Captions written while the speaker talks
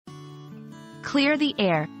Clear the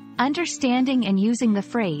air, understanding and using the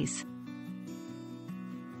phrase.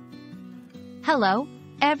 Hello,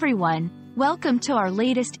 everyone. Welcome to our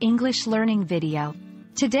latest English learning video.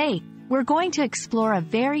 Today, we're going to explore a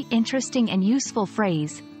very interesting and useful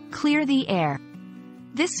phrase, clear the air.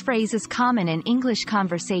 This phrase is common in English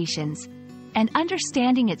conversations, and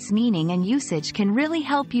understanding its meaning and usage can really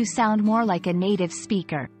help you sound more like a native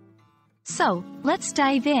speaker. So, let's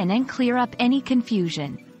dive in and clear up any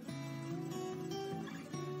confusion.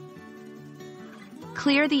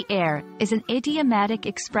 Clear the air is an idiomatic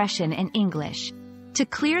expression in English. To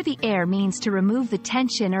clear the air means to remove the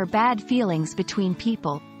tension or bad feelings between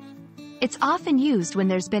people. It's often used when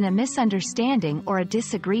there's been a misunderstanding or a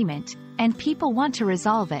disagreement, and people want to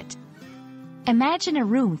resolve it. Imagine a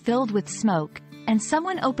room filled with smoke, and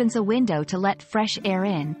someone opens a window to let fresh air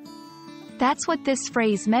in. That's what this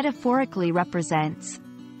phrase metaphorically represents.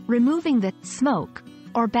 Removing the smoke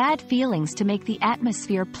or bad feelings to make the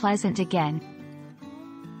atmosphere pleasant again.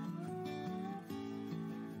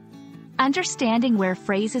 Understanding where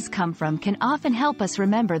phrases come from can often help us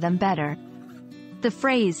remember them better. The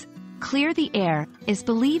phrase, clear the air, is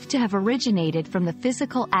believed to have originated from the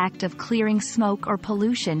physical act of clearing smoke or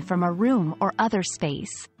pollution from a room or other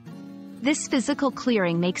space. This physical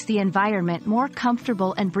clearing makes the environment more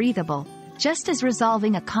comfortable and breathable, just as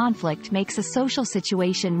resolving a conflict makes a social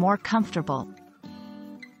situation more comfortable.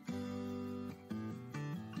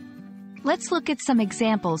 Let's look at some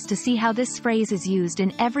examples to see how this phrase is used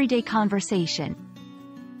in everyday conversation.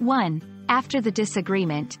 1. After the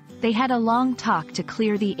disagreement, they had a long talk to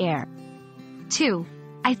clear the air. 2.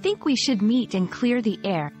 I think we should meet and clear the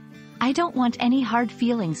air. I don't want any hard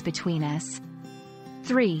feelings between us.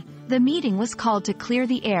 3. The meeting was called to clear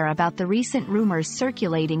the air about the recent rumors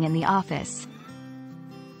circulating in the office.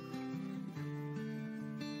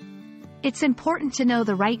 It's important to know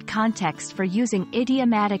the right context for using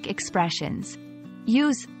idiomatic expressions.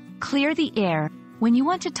 Use clear the air when you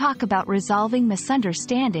want to talk about resolving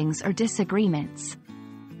misunderstandings or disagreements.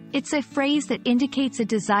 It's a phrase that indicates a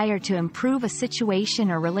desire to improve a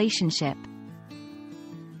situation or relationship.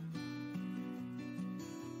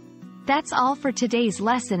 That's all for today's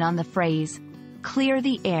lesson on the phrase, clear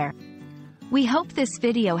the air. We hope this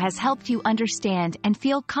video has helped you understand and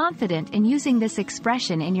feel confident in using this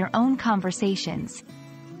expression in your own conversations.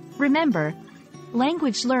 Remember,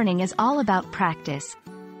 language learning is all about practice,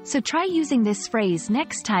 so try using this phrase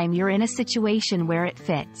next time you're in a situation where it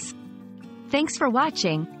fits. Thanks for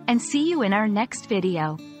watching, and see you in our next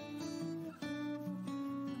video.